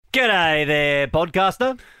G'day there,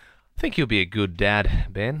 podcaster. I think you'll be a good dad,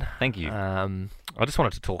 Ben. Thank you. I just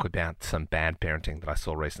wanted to talk about some bad parenting that I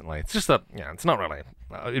saw recently. It's just it's not really.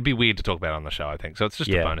 It'd be weird to talk about it on the show, I think. So it's just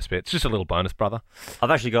a bonus bit. It's just a little bonus, brother.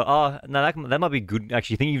 I've actually got. That might be good.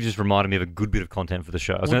 Actually, I think you've just reminded me of a good bit of content for the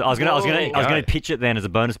show. I was going to pitch it then as a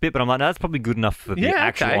bonus bit, but I'm like, no, that's probably good enough for the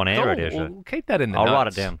actual on-air radio show. We'll keep that in the I'll notes. write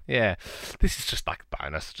it down. Yeah, this is just like a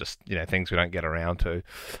bonus. Just things we don't get around to.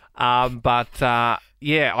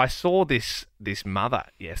 I saw this mother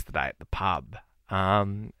yesterday at the pub.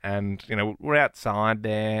 And we're outside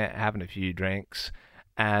there having a few drinks,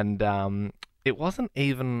 and it wasn't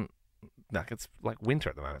even like, it's like winter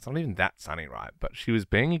at the moment. It's not even that sunny, right? But she was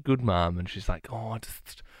being a good mum, and she's like, "Oh, I'm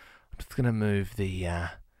just gonna move the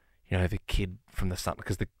the kid from the sun,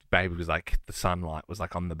 because the baby was like, the sunlight was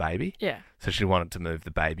like on the baby. Yeah. So she wanted to move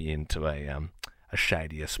the baby into a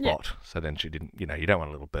shadier spot. Yeah. So then she didn't. You don't want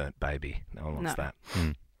a little burnt baby. No one wants that.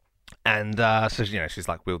 Mm. And so she's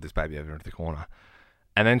like wheeled this baby over into the corner,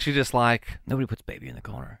 and then she just like, nobody puts baby in the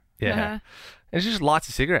corner. Yeah, Uh-huh. and she just lights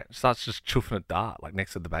a cigarette, starts just chuffing a dart like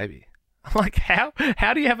next to the baby. I'm like, how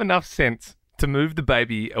do you have enough sense to move the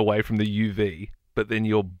baby away from the UV, but then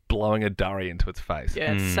you're blowing a durry into its face?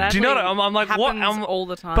 Yeah, sadly, do you know what I'm like? What? happens all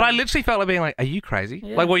the time. But I literally felt like being like, are you crazy?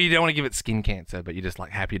 Yeah. Like, well, you don't want to give it skin cancer, but you're just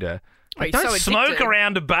like happy to. Like, you're don't so smoke addicted.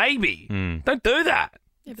 around a baby. Mm. Don't do that.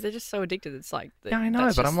 Yeah, but they're just so addicted. It's like, Yeah, I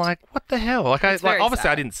know, but I'm like, what the hell? Like, It's very obviously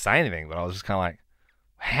I sad. didn't say anything, but I was just kind of like,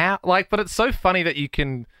 how? Like, but it's so funny that you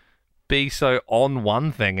can be so on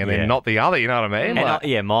one thing and Yeah. then not the other. You know what I mean? And Like,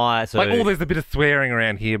 there's a bit of swearing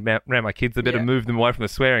around here around my kids. A bit of Yeah. move them away from the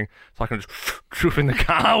swearing, so I can just trip in the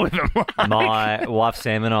car with them. my wife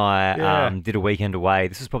Sam and I Yeah. did a weekend away.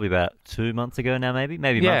 This was probably about 2 months ago now, maybe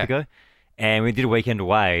a Yeah. month ago. And we did a weekend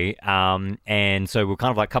away, and so we're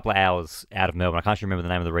kind of like a couple of hours out of Melbourne. I can't actually remember the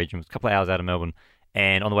name of the region. It was a couple of hours out of Melbourne.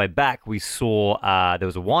 And on the way back, we saw there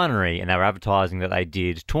was a winery, and they were advertising that they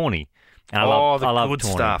did Tawny. And I love good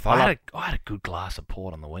Tawny. stuff. I had a good glass of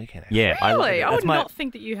port on the weekend. Actually. Yeah, really? I that's would not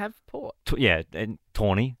think that you have port. and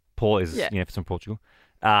Tawny. Port is Yeah. from Portugal.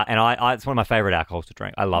 And I it's one of my favourite alcohols to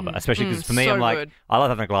drink. I love it, especially because for me, so I'm like, good. I love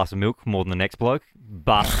having a glass of milk more than the next bloke,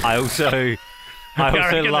 but I also love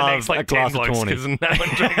a glass of Tawny. Because no one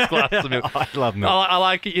drinks glasses of milk. I love milk. I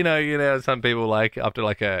like it. Some people like after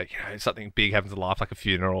like a something big happens in life, like a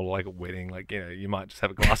funeral, or like a wedding, like you might just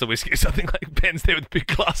have a glass of whiskey or something. Like Ben's there with a big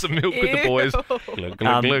glass of milk with the boys. Glug,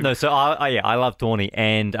 glug, glug. No, so I love Tawny,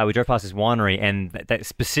 and we drove past this winery, and that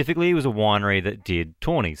specifically was a winery that did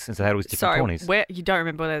Tawnies, and so they had all these different Sorry, Tawnies. where you don't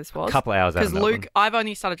remember where this was? A couple of hours out of Because Melbourne. Luke, I've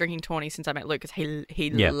only started drinking Tawny since I met Luke, because he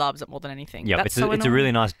Yeah. loves it more than anything. Yeah, That's it's a annoying.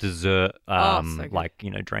 really nice dessert, so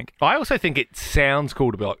good. drink. I also think it sounds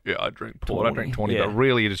cool to be like, yeah, I drink port, I drink Tawny, yeah. but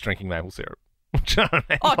really you're just drinking maple syrup. Do you know what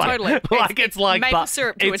I mean? Oh, Like- totally. Like it's like maple but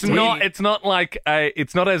syrup to it's a T. not. It's not like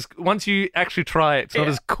it's not as once you actually try it. It's not Yeah.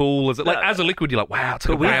 as cool as it. Like as a liquid, you're like, wow, it's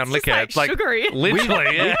like a But brown it's just liquor. like It's like sugary.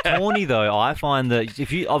 literally, yeah. With Tawny, though, I find that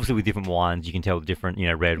if you obviously with different wines, you can tell the different,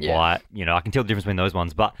 red, Yeah. white. I can tell the difference between those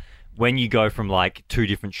ones. But when you go from like two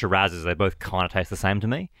different Shirazes, they both kind of taste the same to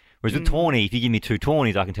me. Whereas with Tawny, if you give me two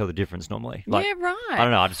Tawnies, I can tell the difference normally. Like, yeah, right. I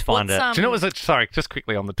don't know. I just find What's, it. Do you know what was it? Sorry, just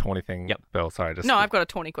quickly on the Tawny thing. Yep. Bill. Sorry, just No, I've got a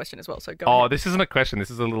Tawny question as well, so go Oh, ahead. this isn't a question.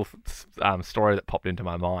 This is a little story that popped into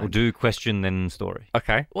my mind. We'll do question then story.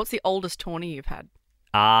 Okay. What's the oldest Tawny you've had?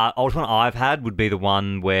 Oldest one I've had would be the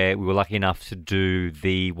one where we were lucky enough to do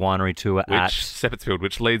the winery tour Which at Sepetsfield,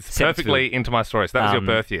 which leads Sepetsfield. perfectly into my story. So that was your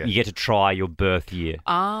birth year. You get to try your birth year.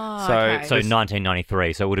 Ah, So- okay. So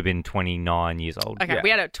 1993, so it would have been 29 years old. Okay, Yeah. we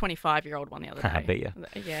had a 25-year-old one the other I day. bet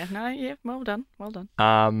you. Yeah, no, yeah, well done, well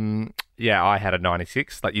done. Yeah, I had a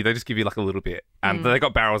 96. Like, they just give you like a little bit, and they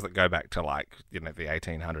got barrels that go back to like the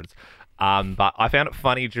 1800s. But I found it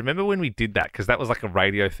funny. Do you remember when we did that? Because that was like a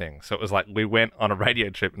radio thing. So it was like we went on a radio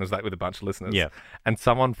trip and it was like with a bunch of listeners. Yeah. And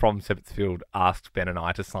someone from Sepetsfield asked Ben and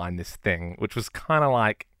I to sign this thing, which was kind of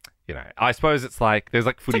like, I suppose it's like there's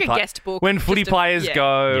like footy like a guest book, when just footy a- players yeah.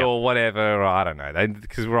 go Yeah. or whatever. Or I don't know.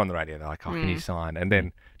 Because we're on the radio. They're like, oh, can you sign? And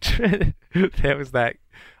then there was that.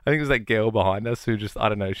 I think it was that girl behind us who just, I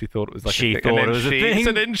don't know, she thought it was like She a thing. thought And then it was a thing.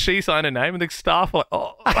 So then she signed her name and the staff were like,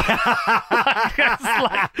 oh.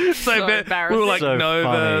 So we were like, So Nova,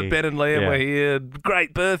 funny. Ben and Liam Yeah. were here.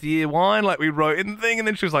 Great birth year wine. Like we wrote in the thing. And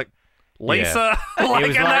then she was like, Lisa. It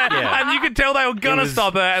was and you could tell they were going to was-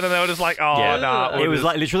 stop her. And then they were just like, oh, Yeah. no. It was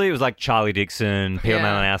like literally, it was like Charlie Dixon, Peter Yeah.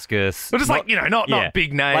 Malinowskis. But just like, not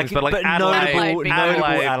big names, but like notable Adelaide.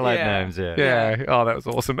 Adelaide Yeah. names. Yeah. Yeah. Oh, that was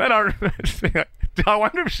awesome. And I remember just being like, I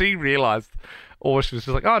wonder if she realised or she was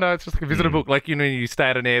just like, oh no, it's just like a visitor book, like you stay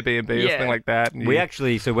at an Airbnb or Yeah. something like that. And We you-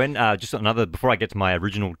 actually, so when, just another, before I get to my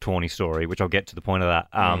original Tawny story, which I'll get to the point of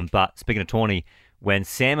that, but speaking of Tawny, when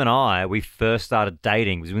Sam and we first started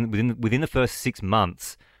dating, it was within the first 6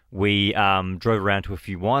 months, we drove around to a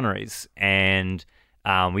few wineries, and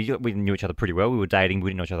we knew each other pretty well. We were dating, we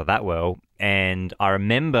didn't know each other that well, and I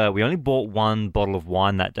remember we only bought one bottle of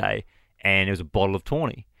wine that day, and it was a bottle of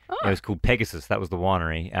Tawny. It was called Pegasus. That was the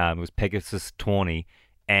winery. It was Pegasus Tawny,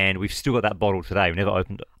 and we've still got that bottle today. We never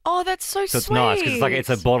opened it. Oh, that's so So sweet. it's nice because it's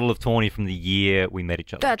a bottle of Tawny from the year we met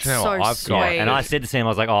each other. That's Do you know so what? I've sweet. got- And I said to Sam, I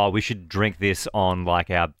was like, oh, we should drink this on like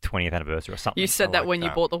our 20th anniversary or something. You said I that like when you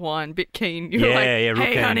that. bought the wine, bit keen. You were Yeah, like, yeah, real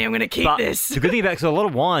hey, keen. honey, I'm going to keep But this. the good thing about, because a lot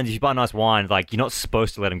of wines, if you buy a nice wine, like you're not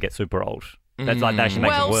supposed to let them get super old. That's like that actually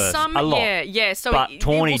makes Well, it worse. some, a lot. yeah. So But it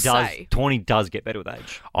Tawny will does. say. Tawny does get better with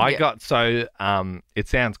age. I Yeah. got it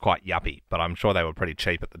sounds quite yuppie, but I'm sure they were pretty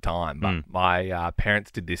cheap at the time. But my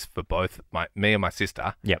parents did this for both me and my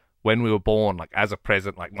sister. Yep. When we were born, like as a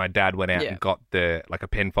present, like my dad went out Yeah. and got a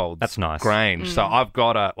Penfolds. That's nice. Grange. So I've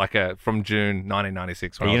got a from June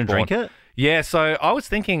 1996 Are when you I gonna was born. drink it? Yeah. So I was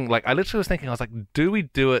thinking, like, I literally was thinking, I was like, do we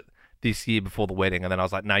do it this year before the wedding? And then I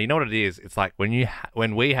was like, no, you know what it is? It's like when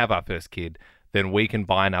when we have our first kid, then we can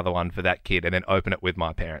buy another one for that kid and then open it with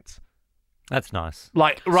my parents. That's nice.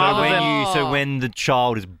 Like So rather when than when the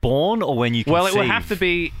child is born, or when you conceive? well, it would have to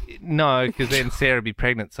be no, because then Sarah would be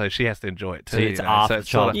pregnant, so she has to enjoy it too. See, it's you know? after So the it's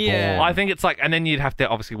child sort is of- Yeah. born. I think it's like, and then you'd have to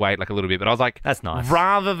obviously wait like a little bit. But I was like, That's nice.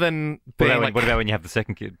 rather than What being about, like, what about when you have the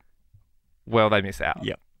second kid? well, they miss out.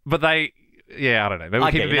 Yep. But they, yeah, I don't know. Maybe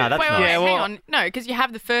I keep get it you. a No, bit. that's Wait, nice. yeah, well, hang on. No, because you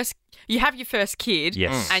have your first kid,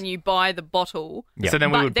 Yes. and you buy the bottle. Yeah. So then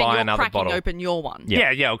we but would then buy you're another cracking bottle. open your one.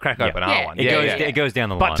 Yeah, we'll crack Yeah. open Yeah. our one. It Yeah, goes. yeah. It goes down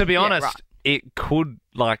the But line. to be honest, right. it could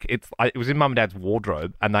it was in mum and dad's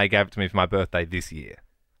wardrobe, and they gave it to me for my birthday this year.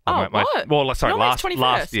 Oh, what? Well, sorry, Normally it's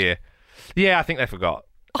last 21st. year. Yeah, I think they forgot,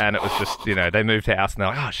 and it was just they moved house and they're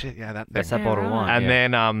like, oh shit, yeah, That's thing. that bottle of right. wine. And yeah.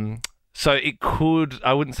 then so it could.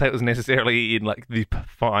 I wouldn't say it was necessarily in like the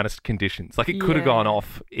finest conditions. Like it could have Yeah. gone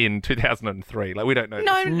off in 2003. Like we don't know.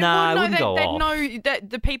 No, this. Nah, it no, wouldn't go they off. know that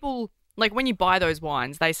the people. Like when you buy those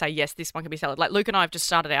wines, they say yes, this one can be cellared. Like Luke and I have just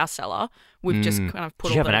started our cellar. We've just kind of put.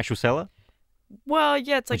 Did you all have an the- actual cellar? Well,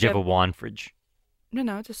 yeah, it's like Did you have a wine fridge?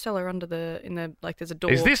 no, it's a cellar under like there's a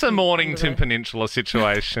door. Is this a under Mornington the- Peninsula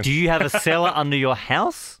situation? Do you have a cellar under your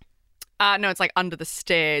house? No, it's like under the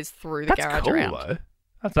stairs through the That's garage cool around. though.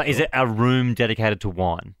 That's But is cool. it a room dedicated to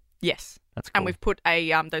wine? Yes, That's cool. and we've put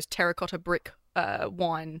a those terracotta brick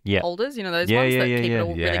wine Yeah. holders. You know those Yeah, ones yeah, that yeah, keep yeah. it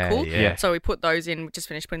all Yeah, really cool. yeah. So we put those in. We just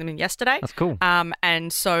finished putting them in yesterday. That's cool.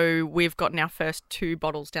 And so we've gotten our first 2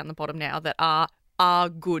 bottles down the bottom now that are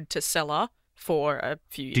good to cellar for a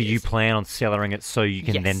few years. Do you plan on cellaring it so you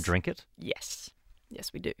can Yes. then drink it? Yes,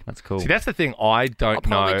 we do. That's cool. See, that's the thing. I I'll don't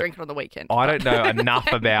probably know. drink it on the weekend. I but- don't know enough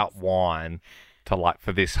about wine to like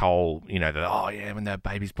for this whole, when their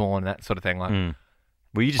baby's born and that sort of thing. Like,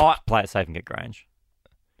 Will you just I- play it safe and get Grange?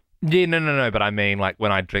 yeah, no. But I mean, like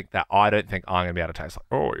when I drink that, I don't think I'm gonna be able to taste like,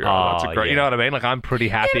 oh yeah, that's a Oh, great. You yeah. know what I mean? Like I'm pretty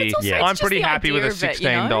but happy. it's also- Yeah. it's I'm just pretty the happy with a idea of it, you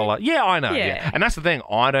know? $16. Yeah, I know. Yeah. Yeah. And that's the thing.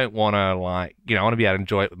 I don't want to I want to be able to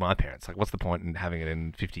enjoy it with my parents. Like, what's the point in having it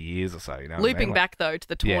in 50 years or so? You know. what I mean? Looping Like, back though to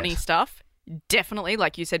the Tawny Yes. stuff, definitely,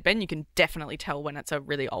 like you said, Ben, you can definitely tell when it's a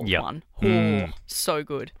really old Yeah. one. Oh, so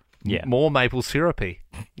good. Yeah. more maple syrupy.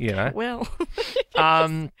 You know. Well,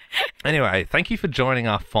 Anyway, thank you for joining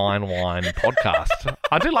our fine wine podcast.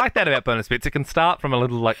 I do like that about bonus bits. It can start from a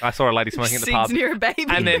little like I saw a lady smoking at the seeds pub, near a baby.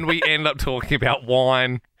 and then we end up talking about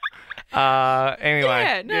wine.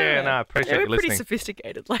 Anyway, yeah, no, appreciate we're you pretty listening.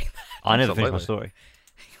 sophisticated like that. I never finished my Absolutely. story.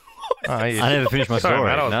 Oh, yeah. I never finished my Sorry, story.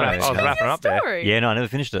 mate, I was, No. I was wrapping up there. Story. Yeah, no, I never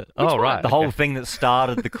finished it. Oh, right. The whole okay. thing that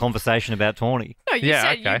started the conversation about Tawny. No, you Yeah,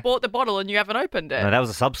 said okay. you bought the bottle and you haven't opened it. No, that was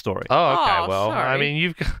a sub story. Oh, okay. Oh, well, I sorry. mean,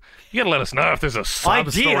 you got to let us know if there's a I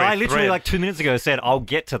sub-story did. I literally thread. like 2 minutes ago said I'll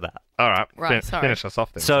get to that. All right, Right, sorry. finish us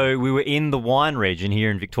off then. So we were in the wine region here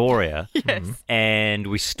in Victoria, Yes. and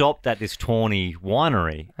we stopped at this Tawny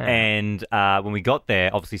winery. And when we got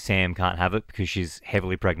there, obviously Sam can't have it because she's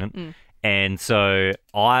heavily pregnant, and so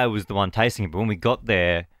I was the one tasting it. But when we got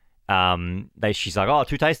there, she's like, "Oh,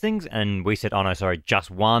 2 tastings," and we said, "Oh no, sorry, just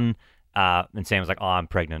 1." And Sam was like, "Oh, I'm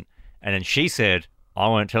pregnant," and then she said, "I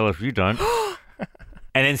won't tell if you don't."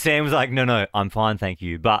 And then Sam was like, no, I'm fine, thank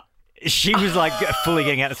you. But she was like fully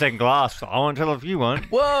getting out the second glass. So I won't tell her if you won't.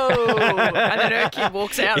 Whoa! And then her kid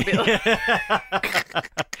walks out a bit like,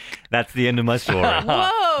 That's the end of my story.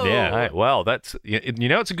 whoa! Yeah. Hey, well, that's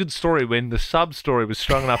it's a good story when the sub story was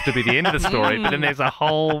strong enough to be the end of the story, but then there's a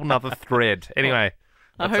whole nother thread. Anyway,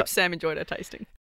 I hope Sam enjoyed her tasting.